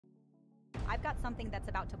I've got something that's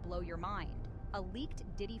about to blow your mind. A leaked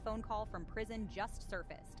Diddy phone call from prison just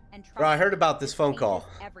surfaced. And Bro, I heard about this phone call.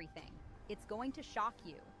 Everything. It's going to shock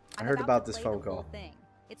you. I heard about this phone call.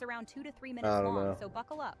 It's around 2 to 3 minutes long, so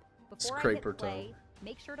buckle up. Before I hit play,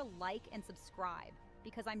 make sure to like and subscribe,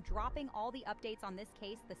 because I'm dropping all the updates on this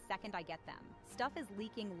case the second I get them. Stuff is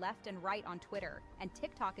leaking left and right on Twitter, and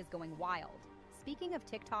TikTok is going wild. Speaking of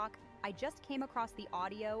TikTok, I just came across the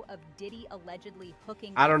audio of Diddy allegedly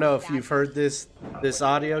hooking... I don't know if you've heard this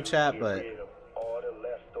audio chat, but... All the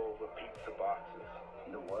leftover pizza boxes.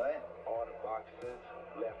 The what? All the boxes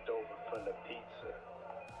left over from the pizza.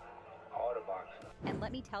 All the boxes. And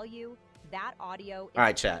let me tell you, that audio... All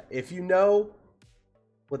right, chat. If you know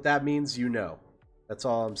what that means, you know. That's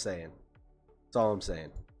all I'm saying. That's all I'm saying.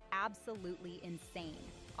 Absolutely insane.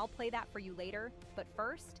 I'll play that for you later, but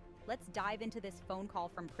first, let's dive into this phone call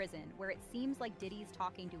from prison where it seems like Diddy's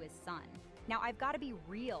talking to his son. Now, I've got to be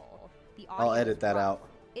real. The audio I'll edit that out.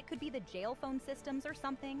 It could be the jail phone systems or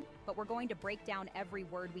something, but we're going to break down every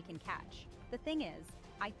word we can catch. The thing is,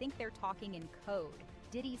 I think they're talking in code.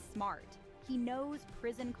 Diddy's smart. He knows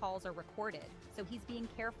prison calls are recorded, so he's being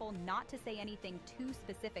careful not to say anything too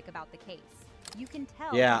specific about the case. You can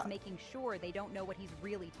tell he's making sure they don't know what he's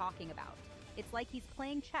really talking about. It's like he's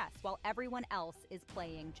playing chess while everyone else is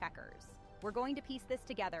playing checkers. We're going to piece this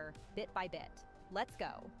together bit by bit. Let's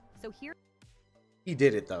go. So here... He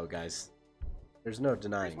did it though, guys. There's no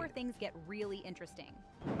denying Here's where things get really interesting.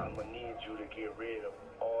 I'm gonna need you to get rid of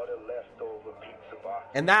all the leftover pizza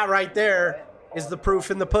boxes. And that right there is the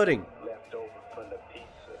proof in the pudding. Leftover from the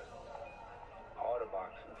pizza. All the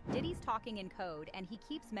boxes. Diddy's talking in code, and he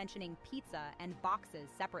keeps mentioning pizza and boxes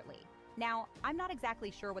separately. Now, I'm not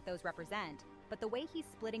exactly sure what those represent, but the way he's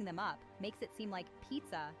splitting them up makes it seem like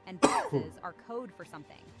pizza and boxes are code for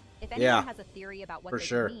something. If anyone has a theory about what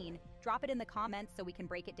they mean, drop it in the comments so we can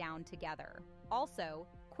break it down together. Also,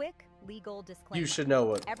 quick legal disclaimer. You should know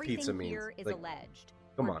what Everything pizza means. Here is alleged.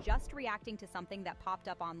 Come we're on. just reacting to something that popped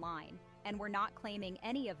up online, and we're not claiming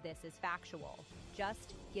any of this is factual,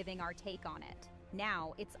 just giving our take on it.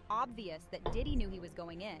 Now, it's obvious that Diddy knew he was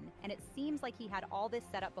going in, and it seems like he had all this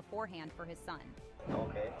set up beforehand for his son.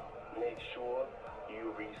 Okay. Make sure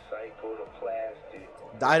you recycle the plastic.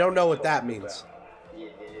 I don't know what that means.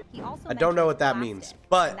 He also I don't know what that plastic, means,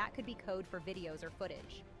 but that could be code for videos or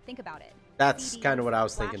footage. Think about it. That's CDs, kind of what I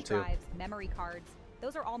was flash thinking too. Drives, memory cards,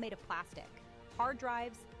 those are all made of plastic. Hard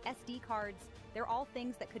drives, SD cards, they're all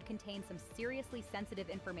things that could contain some seriously sensitive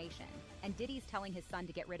information, and Diddy's telling his son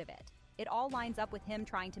to get rid of it. It all lines up with him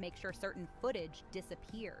trying to make sure certain footage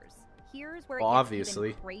disappears. Here's where it gets obviously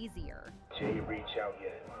even crazier. Jay reach out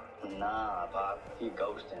yet? Nah, Pop. He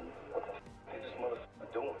ghosting. What the f is this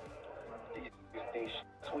motherfucker doing? These things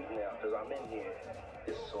sweet now, because I'm in here.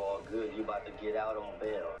 It's all good. You about to get out on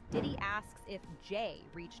bail. Diddy asks if Jay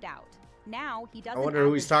reached out. Now, he doesn't... I wonder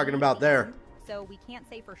who he's talking about there. So we can't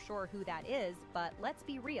say for sure who that is, but let's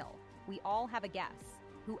be real. We all have a guess.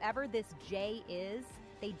 Whoever this Jay is,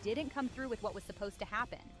 they didn't come through with what was supposed to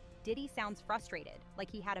happen. Diddy sounds frustrated,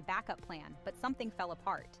 like he had a backup plan, but something fell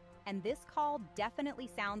apart. And this call definitely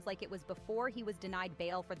sounds like it was before he was denied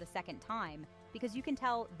bail for the second time, because you can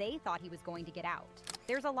tell they thought he was going to get out.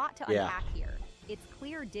 There's a lot to unpack here. It's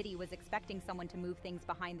clear Diddy was expecting someone to move things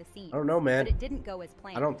behind the scenes. I don't know, man. But it didn't go as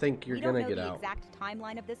planned. I don't think you're gonna get out. We don't know the exact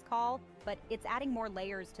timeline of this call, but it's adding more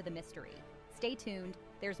layers to the mystery. Stay tuned,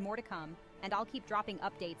 there's more to come, and I'll keep dropping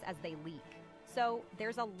updates as they leak. So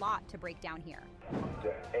there's a lot to break down here.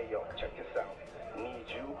 Hey, yo, check this out. Need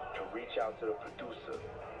you to reach out to the producer.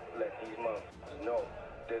 Let these motherfuckers know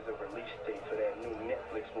there's a release date for that new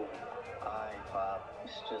Netflix movie. Alright, Pop.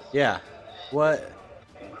 It's just... Yeah. What?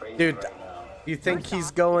 Dude, right now. you think First he's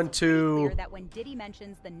off, going it's pretty to... clear that when Diddy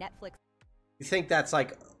mentions the Netflix... You think that's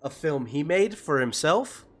like a film he made for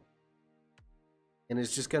himself? And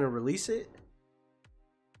is just going to release it?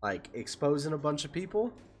 Like, exposing a bunch of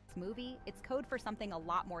people? movie, it's code for something a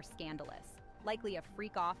lot more scandalous, likely a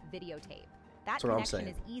freak-off videotape. That That's what I'm connection saying.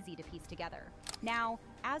 is easy to piece together. Now,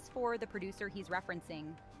 as for the producer he's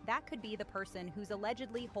referencing, that could be the person who's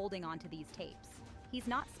allegedly holding on to these tapes. He's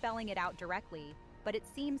not spelling it out directly, but it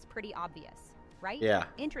seems pretty obvious, right? Yeah.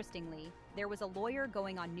 Interestingly, there was a lawyer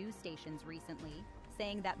going on news stations recently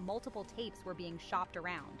saying that multiple tapes were being shopped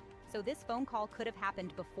around. So this phone call could have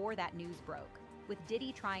happened before that news broke, with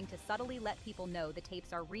Diddy trying to subtly let people know the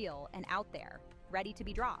tapes are real and out there, ready to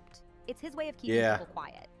be dropped. It's his way of keeping people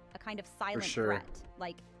quiet, a kind of silent threat,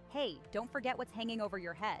 like, hey, don't forget what's hanging over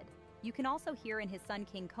your head. You can also hear in his son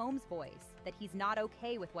King Combs' voice that he's not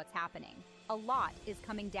okay with what's happening. A lot is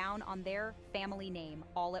coming down on their family name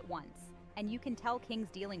all at once. and you can tell King's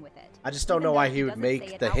dealing with it. I just don't know why he would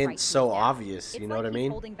make the hint so obvious, you know what I mean?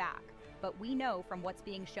 He's holding back, but we know from what's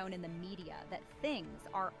being shown in the media that things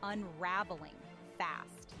are unraveling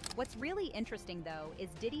fast. What's really interesting, though, is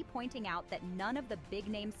Diddy pointing out that none of the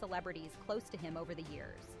big-name celebrities close to him over the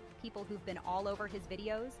years, people who've been all over his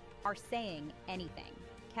videos, are saying anything.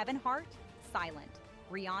 Kevin Hart, silent.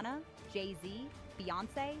 Rihanna, Jay-Z,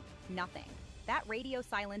 Beyonce, nothing. That radio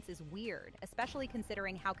silence is weird, especially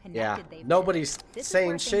considering how connected they've been. Nobody's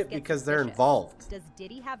saying shit because they're involved. Does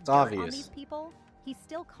Diddy have dirt on these people? He's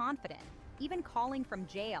still confident, even calling from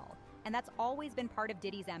jail, and that's always been part of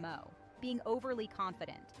Diddy's MO, being overly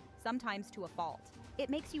confident, sometimes to a fault. It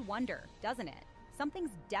makes you wonder, doesn't it?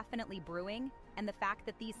 Something's definitely brewing, and the fact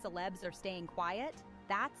that these celebs are staying quiet,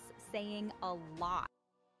 that's saying a lot.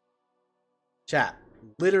 Chat,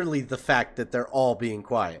 literally the fact that they're all being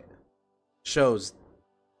quiet shows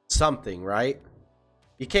something, right?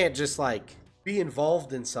 You can't just like be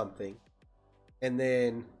involved in something and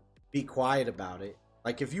then be quiet about it.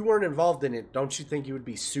 Like if you weren't involved in it, don't you think you would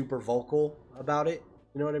be super vocal about it?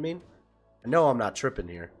 You know what I mean? I know I'm not tripping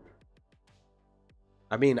here.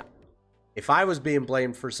 I mean, if I was being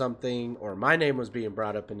blamed for something or my name was being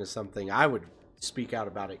brought up into something, I would speak out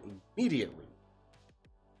about it immediately.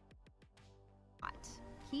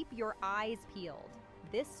 Keep your eyes peeled.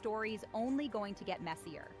 This story's only going to get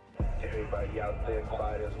messier. Everybody out there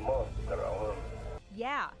quiet as a around him.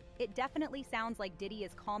 Yeah, it definitely sounds like Diddy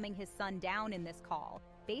is calming his son down in this call,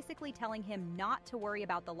 basically telling him not to worry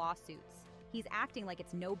about the lawsuits. He's acting like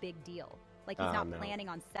it's no big deal, like he's not planning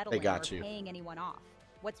on settling or paying anyone off.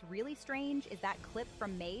 What's really strange is that clip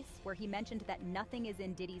from Mace where he mentioned that nothing is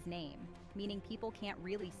in Diddy's name, meaning people can't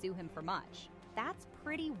really sue him for much. That's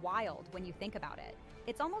pretty wild when you think about it.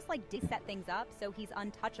 It's almost like Diddy set things up so he's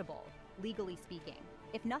untouchable, legally speaking.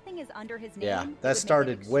 If nothing is under his name, yeah, that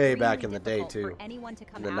started way back in the day too. For anyone to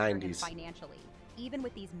come in the after 90s. him financially, even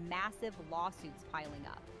with these massive lawsuits piling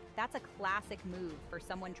up. That's a classic move for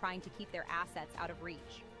someone trying to keep their assets out of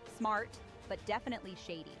reach. Smart, but definitely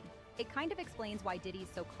shady. It kind of explains why Diddy's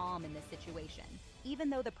so calm in this situation, even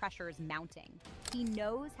though the pressure is mounting. He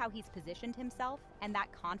knows how he's positioned himself, and that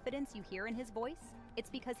confidence you hear in his voice, it's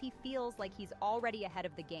because he feels like he's already ahead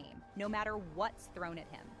of the game, no matter what's thrown at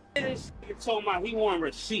him. This nigga told me he want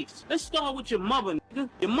receipts. Let's start with your mother, nigga.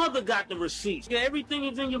 Your mother got the receipts. Yeah, everything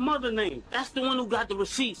is in your mother's name. That's the one who got the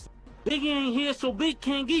receipts. Biggie ain't here, so Big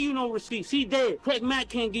can't give you no receipts. He dead. Craig Mack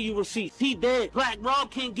can't give you receipts. He dead. Black Rob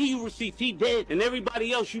can't give you receipts. He dead. And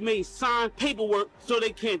everybody else, you made sign paperwork so they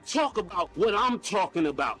can't talk about what I'm talking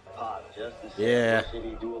about. Justice. Yeah. What should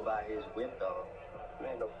he do about his whip, though?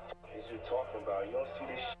 Man, the f is you talking about? You don't see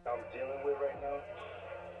this shit I'm dealing with right now?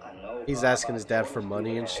 I know. He's asking his dad for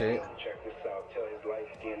money and shit. Check this out. Tell his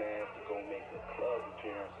light-skinned ass to go make a club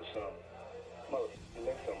appearance or something. Motherfucker,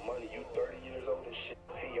 make some money. You 30 years old and shit.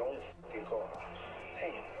 Pay your own fucking car.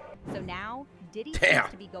 Damn. So now, Diddy seems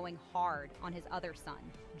to be going hard on his other son,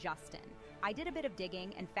 Justin. I did a bit of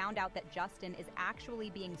digging and found out that Justin is actually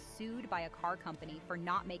being sued by a car company for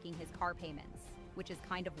not making his car payments, which is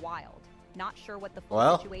kind of wild. Not sure what the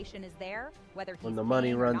full situation is there, whether he's when the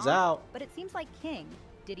money runs not, out. But it seems like King,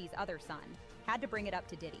 Diddy's other son, had to bring it up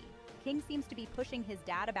to Diddy. King seems to be pushing his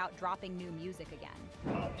dad about dropping new music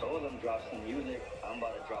again. I told him drop some music. I'm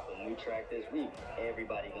about to drop a new track this week.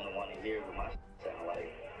 Everybody gonna want to hear what my sound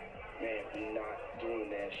like. Man, we're not doing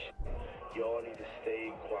that shit. Y'all need to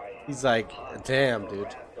stay quiet. He's like, damn,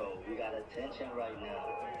 dude. We got attention right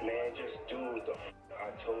now. Man, just do what the f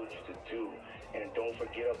I told you to do. And don't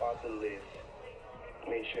forget about the list.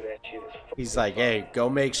 Make sure that shit is He's like, hey, go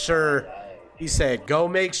make sure. He said, go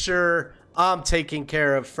make sure I'm taken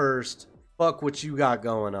care of first. Fuck what you got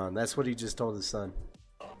going on. That's what he just told his son.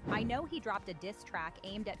 I know he dropped a diss track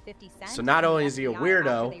aimed at 50 Cent. So not only is he a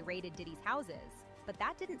weirdo, they raided Diddy's houses, but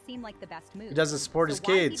that didn't seem like the best move. he doesn't support his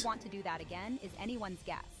kids. Why he'd want to do that again is anyone's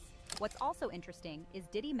guess. What's also interesting is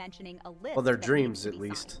Diddy mentioning a list. Well, their that dreams, needs to at be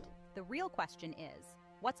least. signed. The real question is,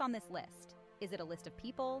 what's on this list? Is it a list of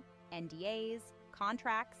people, NDAs,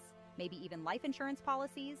 contracts, maybe even life insurance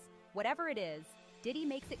policies? Whatever it is, Diddy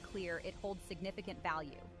makes it clear it holds significant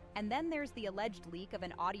value. And then there's the alleged leak of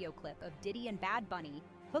an audio clip of Diddy and Bad Bunny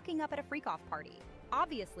hooking up at a freak-off party.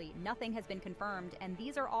 Obviously, nothing has been confirmed, and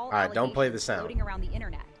these are all right, don't play the allegations sound. floating around the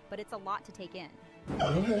internet, but it's a lot to take in.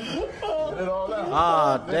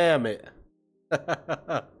 Ah, damn it.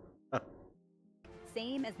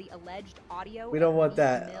 Same as the alleged audio. We don't of want Meek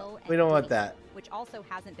that. Mill and We don't want Diddy, that. which also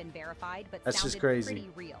hasn't been verified, but That's just sounded crazy. pretty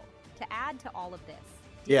real. To add to all of this,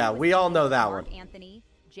 Diddy Yeah, was we all seen know with that Mark one. Anthony,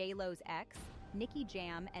 J-Lo's ex, Nicki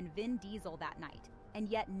Jam, and Vin Diesel that night, and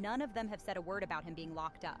yet none of them have said a word about him being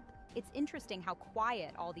locked up. It's interesting how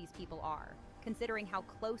quiet all these people are, considering how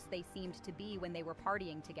close they seemed to be when they were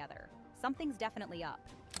partying together. Something's definitely up.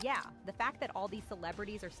 Yeah, the fact that all these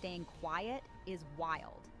celebrities are staying quiet is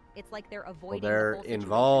wild. It's like they're avoiding they're the whole situation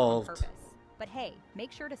involved. on purpose. But hey,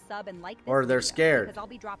 make sure to sub and like this Or they're video, scared. because I'll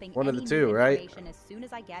be dropping One of any the new two, right? information as soon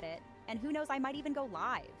as I get it, and who knows, I might even go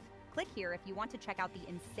live. Click here if you want to check out the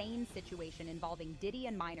insane situation involving Diddy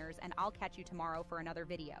and minors, and I'll catch you tomorrow for another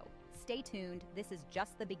video. Stay tuned, this is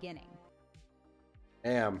just the beginning.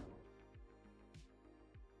 Damn.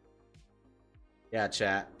 Yeah,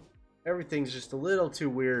 chat. Everything's just a little too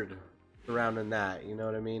weird surrounding that, you know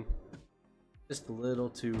what I mean? Just a little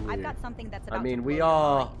too weird. I've got something that's about I mean, to we blow your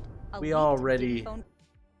all mind. A we leaked already Diddy phone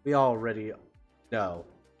we already know.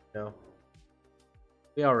 No.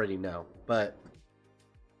 We already know, but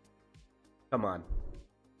come on.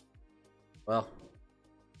 Well,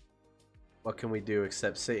 what can we do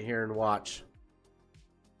except sit here and watch?